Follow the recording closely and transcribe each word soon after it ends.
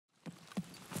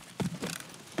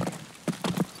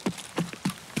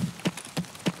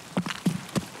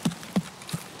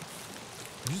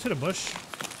just hit a bush?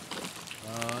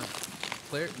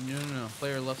 Player, no.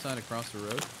 Player left side across the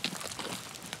road.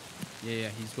 Yeah,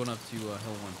 he's going up to hill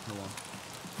one.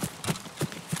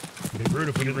 It'd be rude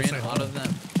if we didn't say out of that.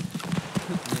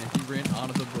 Yeah, he ran out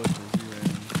of the bushes. He ran.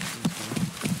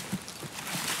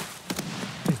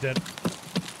 He's dead.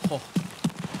 Oh,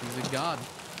 he's a god.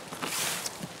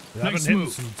 I've been hitting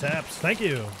some taps. Thank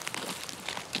you.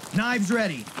 Knives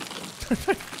ready.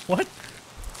 What?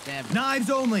 Damn.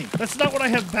 Knives only. That's not what I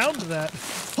have bound to that.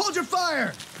 Hold your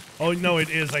fire. Oh, no, it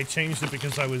is. I changed it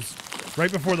because I was...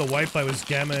 Right before the wipe, I was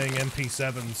gammaing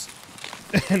MP7s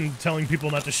and telling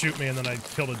people not to shoot me, and then I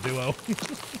killed a duo.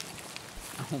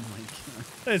 Oh my god.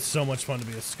 It's so much fun to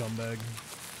be a scumbag.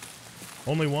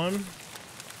 Only one?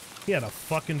 He had a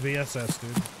fucking VSS,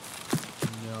 dude.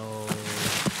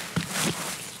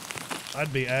 No.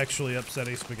 I'd be actually upset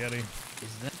a spaghetti.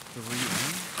 Is that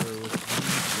 3M? Or was he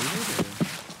included,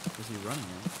 or was he running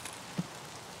it?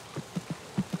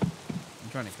 I'm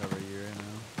trying to cover you right now.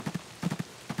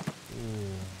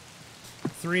 Ooh.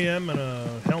 3M and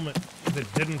a helmet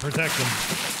that didn't protect him.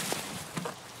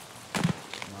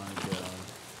 My god.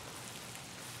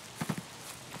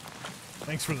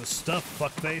 Thanks for the stuff,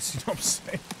 fuckface. You know what I'm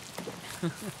saying?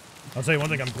 I'll tell you one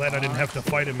thing, I'm glad I didn't have to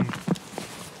fight him.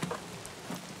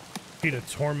 He'd have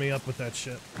torn me up with that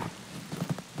shit.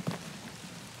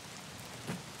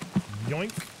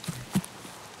 Yoink.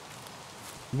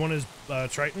 You want his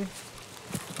Triton?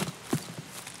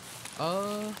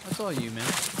 That's all you, man.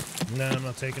 Nah, I'm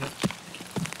not taking it.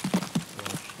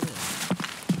 Well, shit.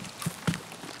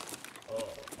 Oh.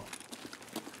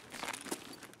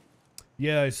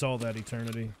 Yeah, I saw that,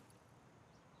 Eternity.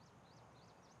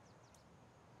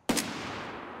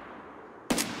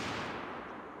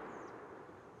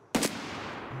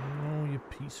 Oh, you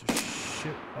piece of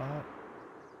shit bot.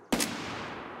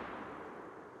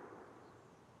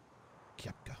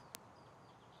 Kepka.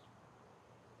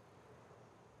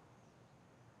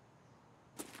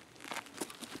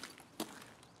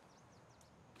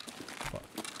 Fuck.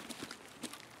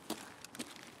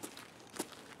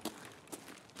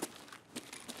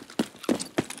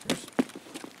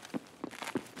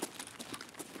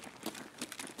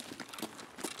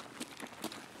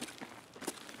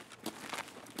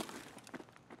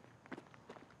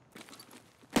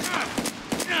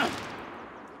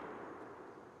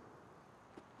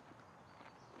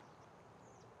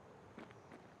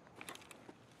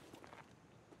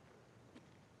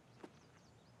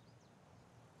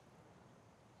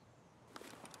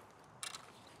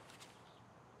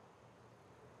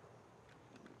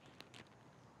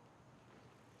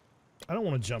 I don't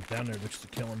want to jump down there just to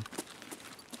kill him.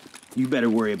 You better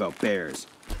worry about bears.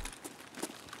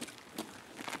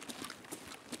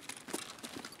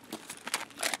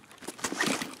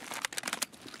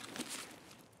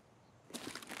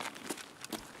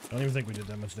 I don't even think we did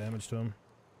that much damage to him.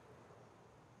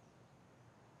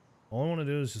 All I want to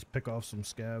do is just pick off some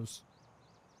scavs.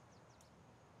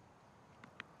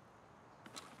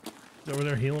 He's over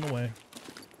there healing away.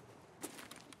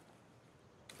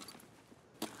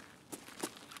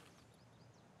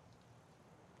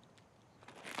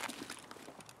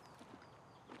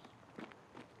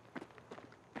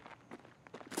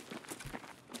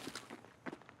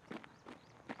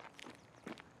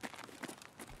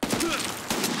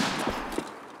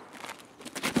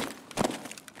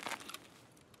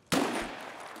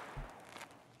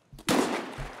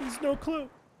 No clue.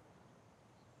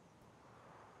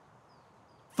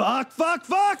 Fuck!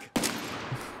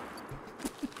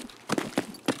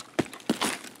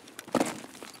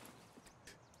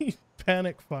 He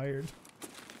panic fired.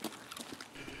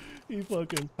 He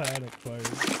fucking panic fired.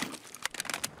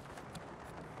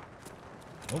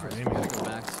 Over right, so we gotta go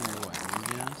back to what? New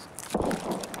gas?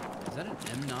 Is that an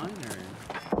M9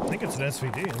 or? I think it's an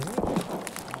SVD, isn't it?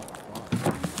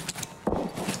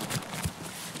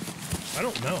 I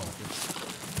don't know.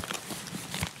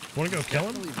 Want to go kill him?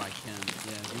 I believe I can.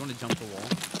 Yeah. Do you want to jump the wall?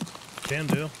 Can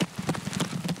do.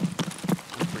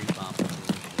 I'm pretty confident.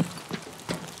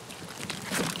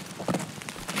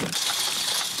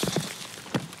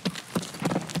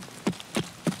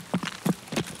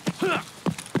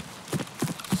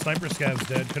 Sniper scav's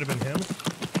dead. Could have been him.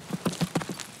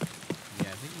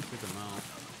 Yeah, I think we took him out.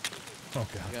 Oh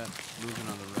god. We got moving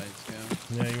on the right, scav.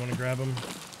 Yeah, you want to grab him?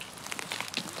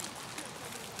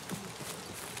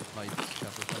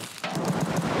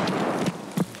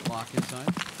 Lock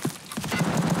inside.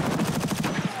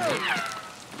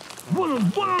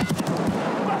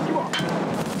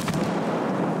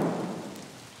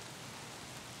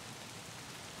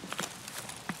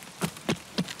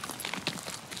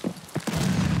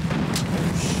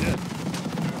 Shit.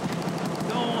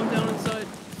 Don't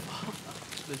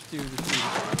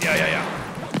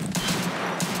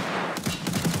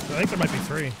think there might be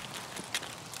 3.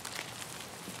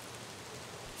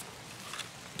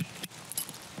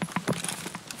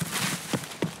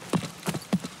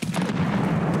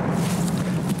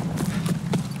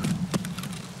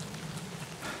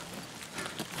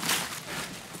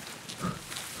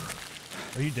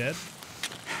 Are you dead?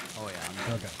 Oh yeah, I'm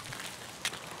dead. Okay.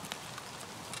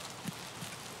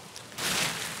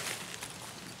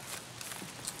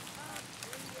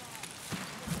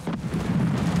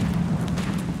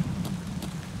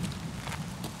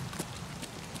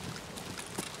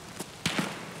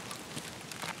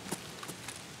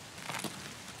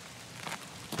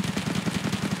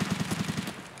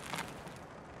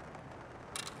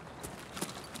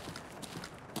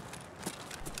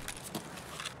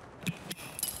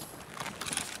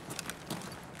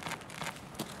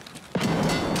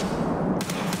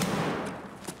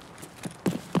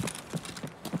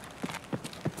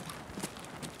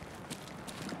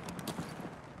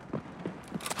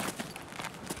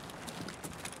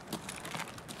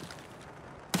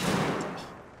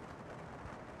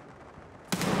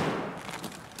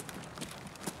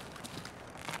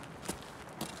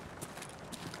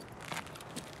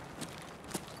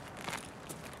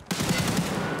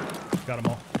 Got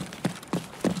them all.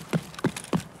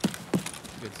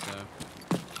 Good stuff.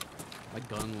 My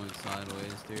gun went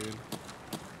sideways, dude.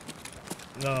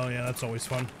 Oh, yeah, that's always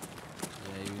fun.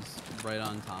 Yeah, he was right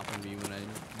on top of me when I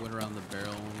went around the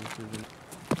barrel and threw it.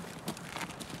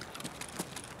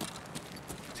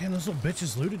 Damn, those little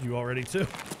bitches looted you already, too.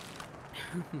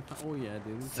 Oh, yeah,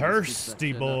 dude.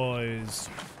 Thirsty boys.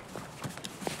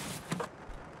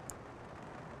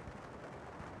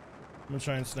 I'm gonna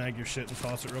try and snag your shit and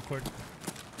toss it real quick.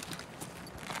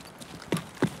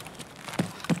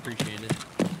 Appreciate it.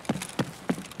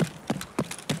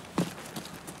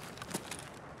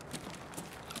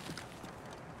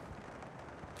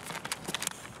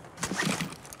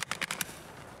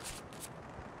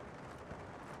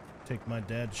 Take my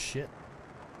dad's shit.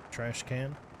 Trash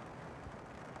can.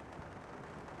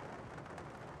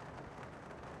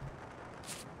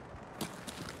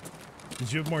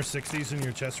 Did you have more 60s in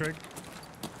your chest rig?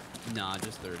 Nah,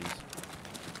 just 30s.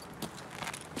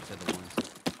 Said the ones.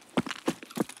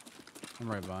 I'm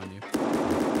right behind you.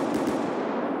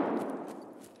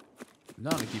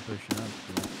 No, to keep pushing up.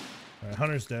 Yeah. Alright,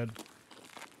 Hunter's dead.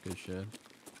 Good shit.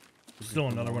 Still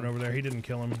another one over there. He didn't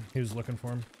kill him. He was looking for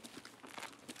him.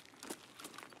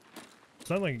 It's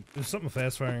not like there's something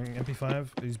fast firing.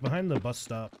 MP5. He's behind the bus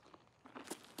stop.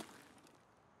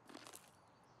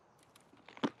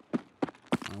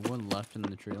 One left in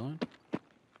the tree line.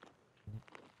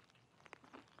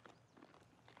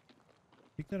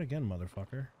 Peek that again,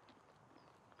 motherfucker.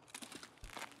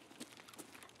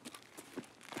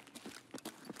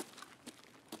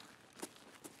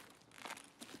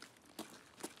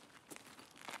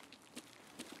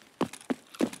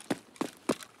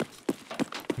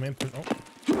 Man, oh.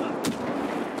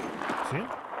 See him?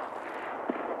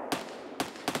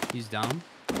 He's down.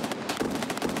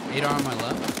 8 on my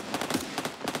left.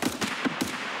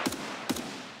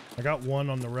 I got one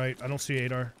on the right. I don't see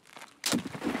Adar.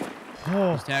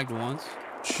 Oh, He's tagged once.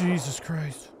 Jesus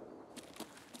Christ.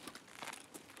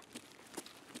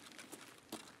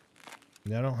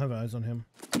 Yeah, I don't have eyes on him.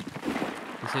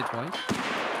 He's hit twice.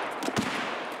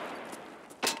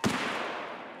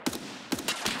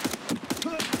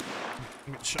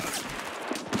 Get shot.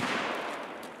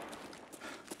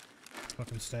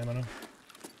 Fucking stamina.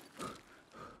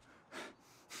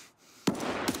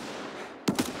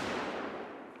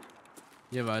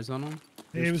 You have eyes on him?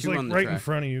 He There's was two like on the right in track.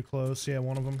 front of you, close. Yeah,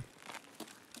 one of them.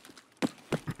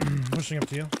 Pushing up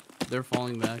to you. They're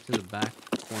falling back to the back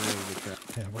corner of the track.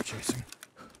 Yeah, we're chasing.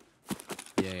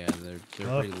 Yeah, they're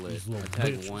Oh, pretty lit. these I little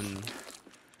tagged bitches. one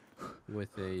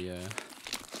with a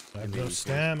I have no maybe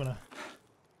stamina.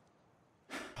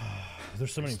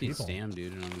 There's so many just need people. stam,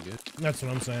 dude, and I'm good. That's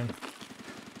what I'm saying.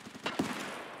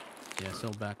 Yeah,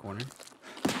 still back corner.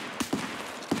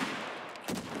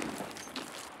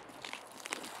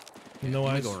 No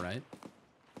I'm eyes. gonna go right.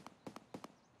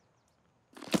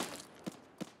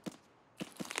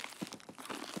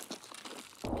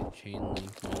 Chain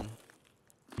link, man.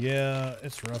 Yeah,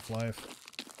 it's rough life.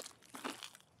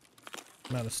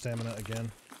 I'm out of stamina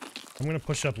again. I'm gonna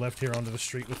push up left here onto the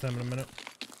street with them in a minute.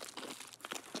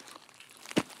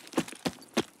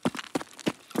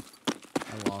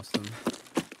 I lost them.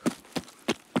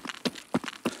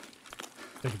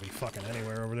 They could be fucking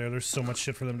anywhere over there. There's so much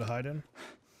shit for them to hide in.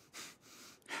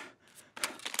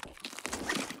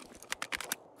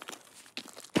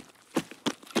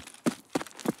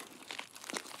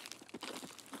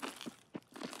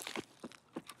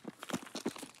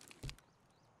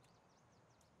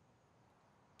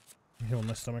 Heal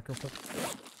my stomach real quick.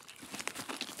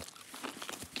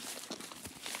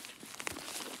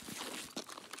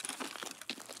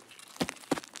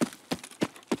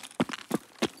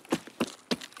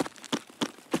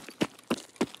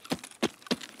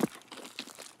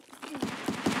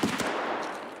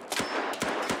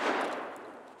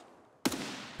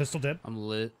 Pistol dead. I'm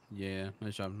lit. Yeah,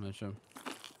 nice job, nice job.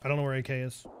 I don't know where AK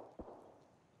is.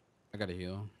 I gotta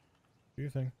heal. Do you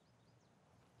think?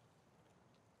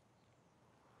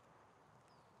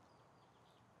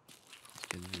 These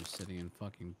kids are just sitting in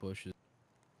fucking bushes.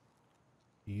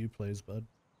 EU plays, bud.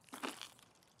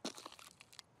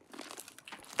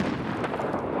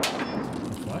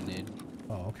 I need.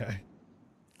 Oh, okay.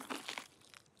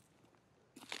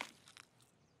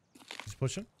 He's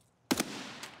pushing.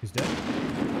 He's dead.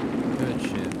 Good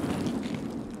shit.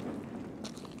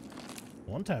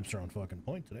 One taps are on fucking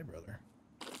point today, brother.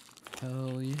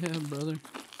 Hell yeah, brother.